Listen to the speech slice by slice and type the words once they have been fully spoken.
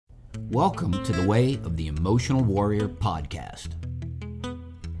Welcome to the Way of the Emotional Warrior podcast,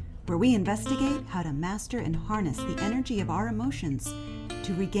 where we investigate how to master and harness the energy of our emotions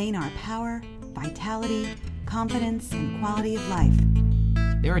to regain our power, vitality, confidence, and quality of life.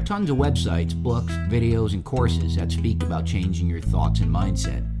 There are tons of websites, books, videos, and courses that speak about changing your thoughts and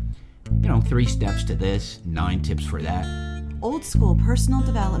mindset. 3 steps to this, 9 tips for that. Old school personal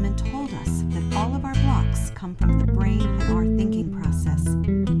development told us that all of our blocks come from the brain and our thinking process.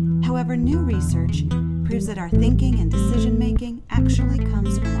 However, new research proves that our thinking and decision-making actually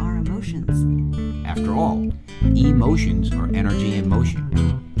comes from our emotions. After all, emotions are energy in motion.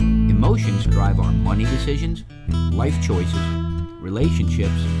 Emotions drive our money decisions, life choices,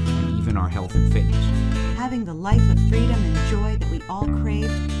 relationships, and even our health and fitness. Having the life of freedom and joy that we all crave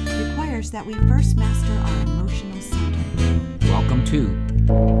requires that we first master our emotional center. Welcome to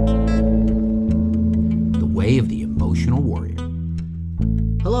the Way of the Emotional Warrior.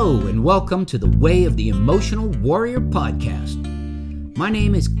 Hello, and welcome to the Way of the Emotional Warrior podcast. My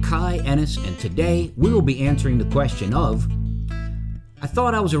name is Kai Ennis, and today we will be answering the question of, I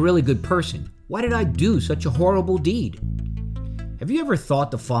thought I was a really good person. Why did I do such a horrible deed? Have you ever thought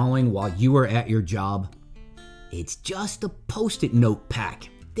the following while you were at your job? It's just a Post-it note pack.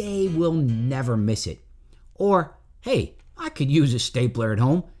 They will never miss it. Or, hey, I could use a stapler at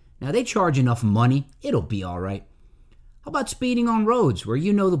home. Now they charge enough money, it'll be all right. How about speeding on roads where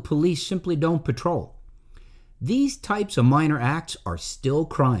you know the police simply don't patrol? These types of minor acts are still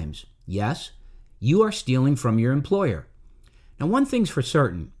crimes. Yes, you are stealing from your employer. Now one thing's for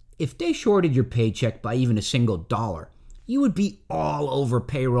certain, if they shorted your paycheck by even a single dollar, you would be all over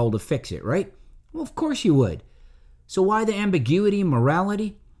payroll to fix it, right? Well, of course you would. So why the ambiguity and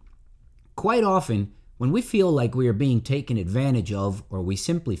morality? Quite often, when we feel like we are being taken advantage of or we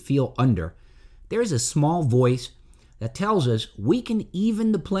simply feel under, there is a small voice that tells us we can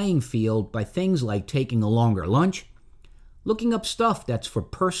even the playing field by things like taking a longer lunch, looking up stuff that's for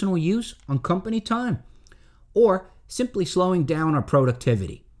personal use on company time, or simply slowing down our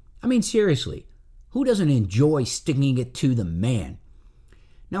productivity. I mean, seriously, who doesn't enjoy sticking it to the man?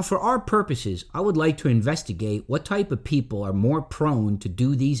 Now, for our purposes, I would like to investigate what type of people are more prone to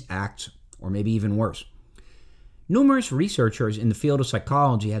do these acts, or maybe even worse. Numerous researchers in the field of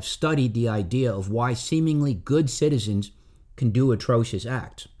psychology have studied the idea of why seemingly good citizens can do atrocious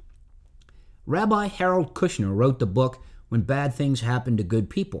acts. Rabbi Harold Kushner wrote the book When Bad Things Happen to Good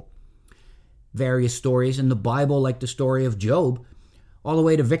People. Various stories in the Bible, like the story of Job, all the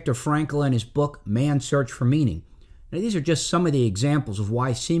way to Viktor Frankl and his book Man's Search for Meaning. Now, these are just some of the examples of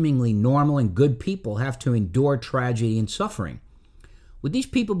why seemingly normal and good people have to endure tragedy and suffering. Would these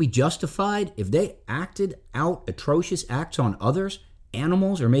people be justified if they acted out atrocious acts on others,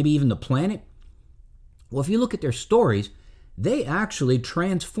 animals, or maybe even the planet? Well, if you look at their stories, they actually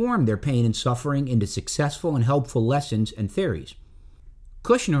transformed their pain and suffering into successful and helpful lessons and theories.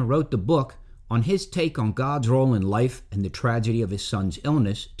 Kushner wrote the book on his take on God's role in life and the tragedy of his son's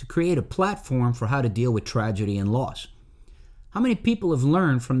illness to create a platform for how to deal with tragedy and loss. How many people have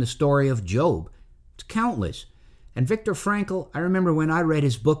learned from the story of Job? It's countless. And Viktor Frankl, I remember when I read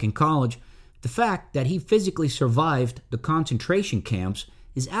his book in college, the fact that he physically survived the concentration camps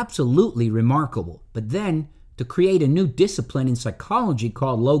is absolutely remarkable. But then, to create a new discipline in psychology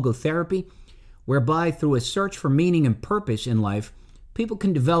called logotherapy, whereby through a search for meaning and purpose in life, people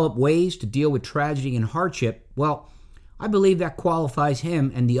can develop ways to deal with tragedy and hardship, well, I believe that qualifies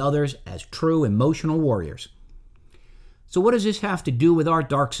him and the others as true emotional warriors. So what does this have to do with our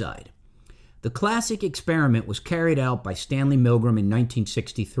dark side? The classic experiment was carried out by Stanley Milgram in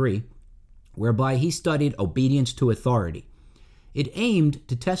 1963, whereby he studied obedience to authority. It aimed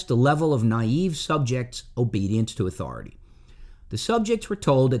to test the level of naive subjects' obedience to authority. The subjects were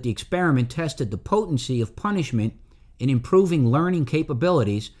told that the experiment tested the potency of punishment in improving learning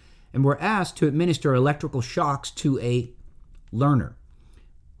capabilities and were asked to administer electrical shocks to a learner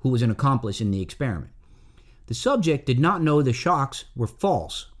who was an accomplice in the experiment. The subject did not know the shocks were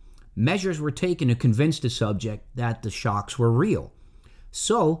false. Measures were taken to convince the subject that the shocks were real.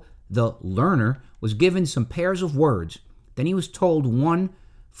 So, the learner was given some pairs of words. Then he was told one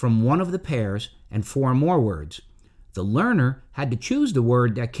from one of the pairs and 4 more words. The learner had to choose the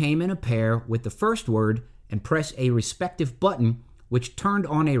word that came in a pair with the first word and press a respective button which turned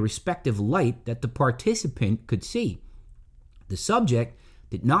on a respective light that the participant could see. The subject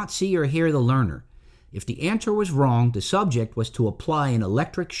did not see or hear the learner. If the answer was wrong, the subject was to apply an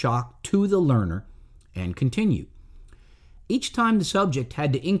electric shock to the learner and continue. Each time the subject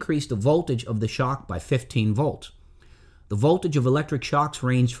had to increase the voltage of the shock by 15 volts. The voltage of electric shocks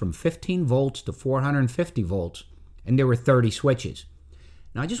ranged from 15 volts to 450 volts, and there were 30 switches.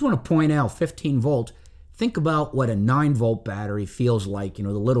 Now, I just want to point out 15 volt. Think about what a 9-volt battery feels like, the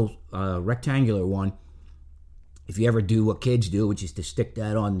little rectangular one. If you ever do what kids do, which is to stick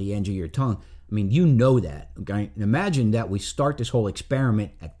that on the end of your tongue, you know that. Okay? And imagine that we start this whole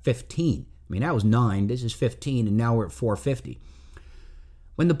experiment at 15. That was 9, this is 15, and now we're at 450.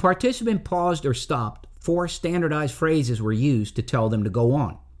 When the participant paused or stopped, 4 standardized phrases were used to tell them to go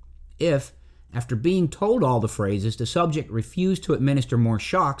on. If, after being told all the phrases, the subject refused to administer more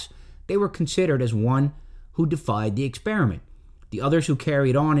shocks, they were considered as one who defied the experiment. The others who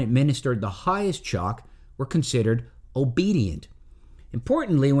carried on and administered the highest shock were considered obedient.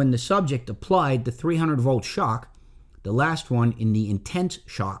 Importantly, when the subject applied the 300-volt shock, the last one in the intense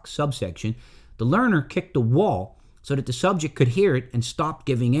shock subsection, the learner kicked the wall so that the subject could hear it and stopped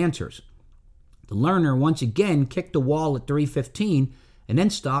giving answers. The learner once again kicked the wall at 315 and then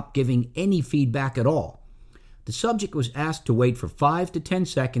stopped giving any feedback at all. The subject was asked to wait for 5 to 10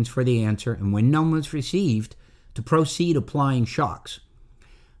 seconds for the answer, and when none was received, to proceed applying shocks.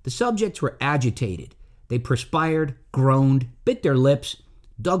 The subjects were agitated. They perspired, groaned, bit their lips,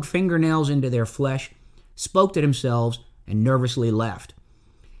 dug fingernails into their flesh, spoke to themselves, and nervously laughed.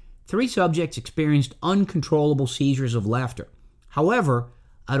 3 subjects experienced uncontrollable seizures of laughter. However,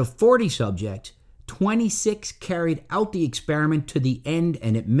 out of 40 subjects, 26 carried out the experiment to the end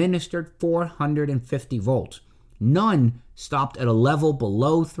and administered 450 volts. None stopped at a level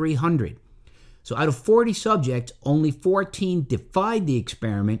below 300. So out of 40 subjects, only 14 defied the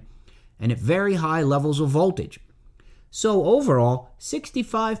experiment and at very high levels of voltage. So overall,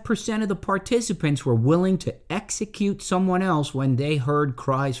 65% of the participants were willing to execute someone else when they heard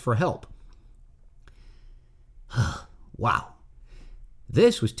cries for help. Wow.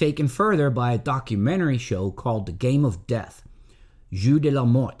 This was taken further by a documentary show called The Game of Death, Jeu de la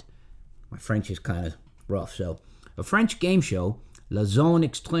Mort. My French is kind of rough, so. A French game show, La Zone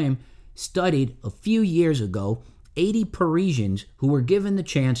Extrême, studied a few years ago 80 Parisians who were given the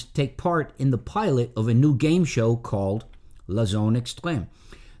chance to take part in the pilot of a new game show called La Zone Extrême.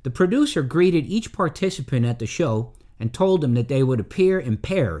 The producer greeted each participant at the show and told them that they would appear in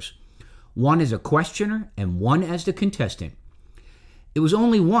pairs, one as a questioner and one as the contestant. It was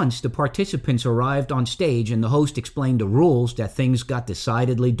only once the participants arrived on stage and the host explained the rules that things got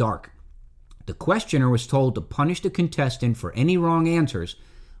decidedly dark. The questioner was told to punish the contestant for any wrong answers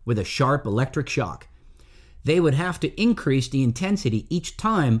with a sharp electric shock. They would have to increase the intensity each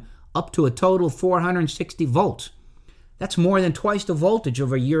time up to a total of 460 volts. That's more than twice the voltage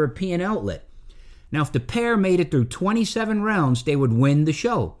of a European outlet. Now, if the pair made it through 27 rounds, they would win the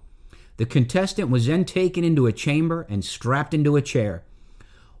show. The contestant was then taken into a chamber and strapped into a chair,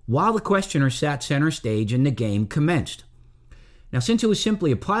 while the questioner sat center stage and the game commenced. Now, since it was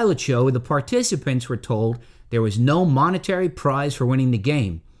simply a pilot show, the participants were told there was no monetary prize for winning the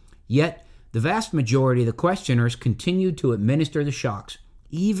game. Yet, the vast majority of the questioners continued to administer the shocks,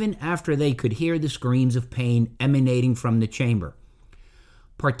 even after they could hear the screams of pain emanating from the chamber.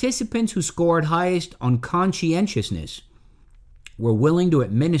 Participants who scored highest on conscientiousness were willing to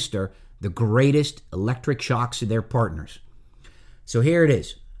administer the greatest electric shocks to their partners. So here it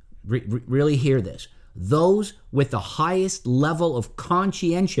is. Really hear this. Those with the highest level of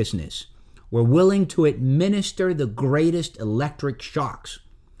conscientiousness were willing to administer the greatest electric shocks.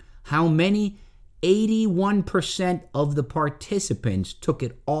 How many? 81% of the participants took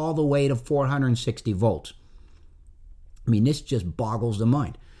it all the way to 460 volts. This just boggles the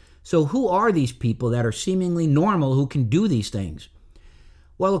mind. So who are these people that are seemingly normal who can do these things?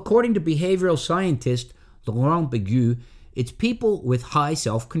 Well, according to behavioral scientist Laurent Uggghhh, it's people with high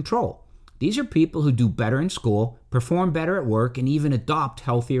self-control. These are people who do better in school, perform better at work, and even adopt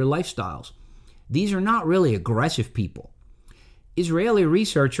healthier lifestyles. These are not really aggressive people. Israeli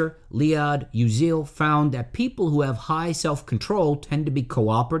researcher Liad Uzil found that people who have high self-control tend to be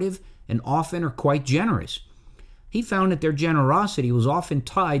cooperative and often are quite generous. He found that their generosity was often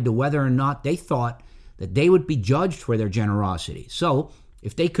tied to whether or not they thought that they would be judged for their generosity. So,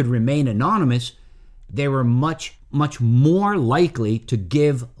 if they could remain anonymous, they were much more likely to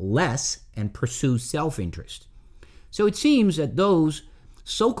give less and pursue self-interest. So it seems that those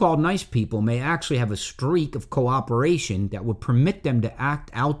so-called nice people may actually have a streak of cooperation that would permit them to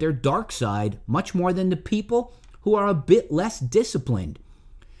act out their dark side much more than the people who are a bit less disciplined.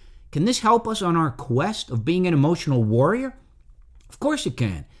 Can this help us on our quest of being an emotional warrior? Of course it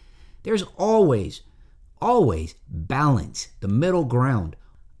can. There's always balance, the middle ground.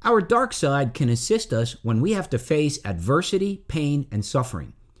 Our dark side can assist us when we have to face adversity, pain, and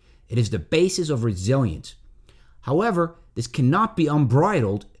suffering. It is the basis of resilience. However, this cannot be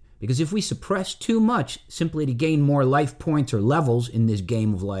unbridled Because if we suppress too much simply to gain more life points or levels in this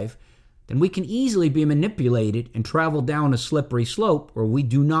game of life, then we can easily be manipulated and travel down a slippery slope where we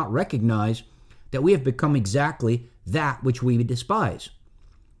do not recognize that we have become exactly that which we despise.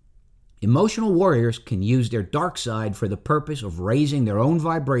 Emotional warriors can use their dark side for the purpose of raising their own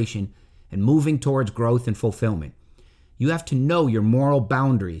vibration and moving towards growth and fulfillment. You have to know your moral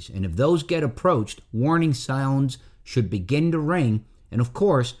boundaries, and if those get approached, warning sounds should begin to ring, and of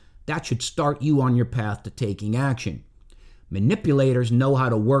course, that should start you on your path to taking action. Manipulators know how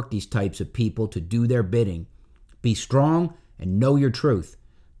to work these types of people to do their bidding. Be strong and know your truth.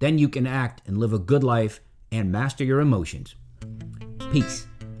 Then you can act and live a good life and master your emotions. Peace.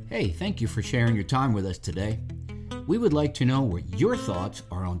 Hey, thank you for sharing your time with us today. We would like to know what your thoughts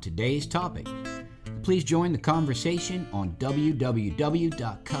are on today's topic. Please join the conversation on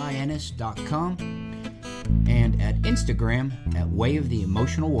www.kayennis.com and at Instagram at Way of the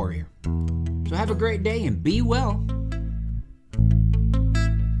Emotional Warrior. So have a great day and be well.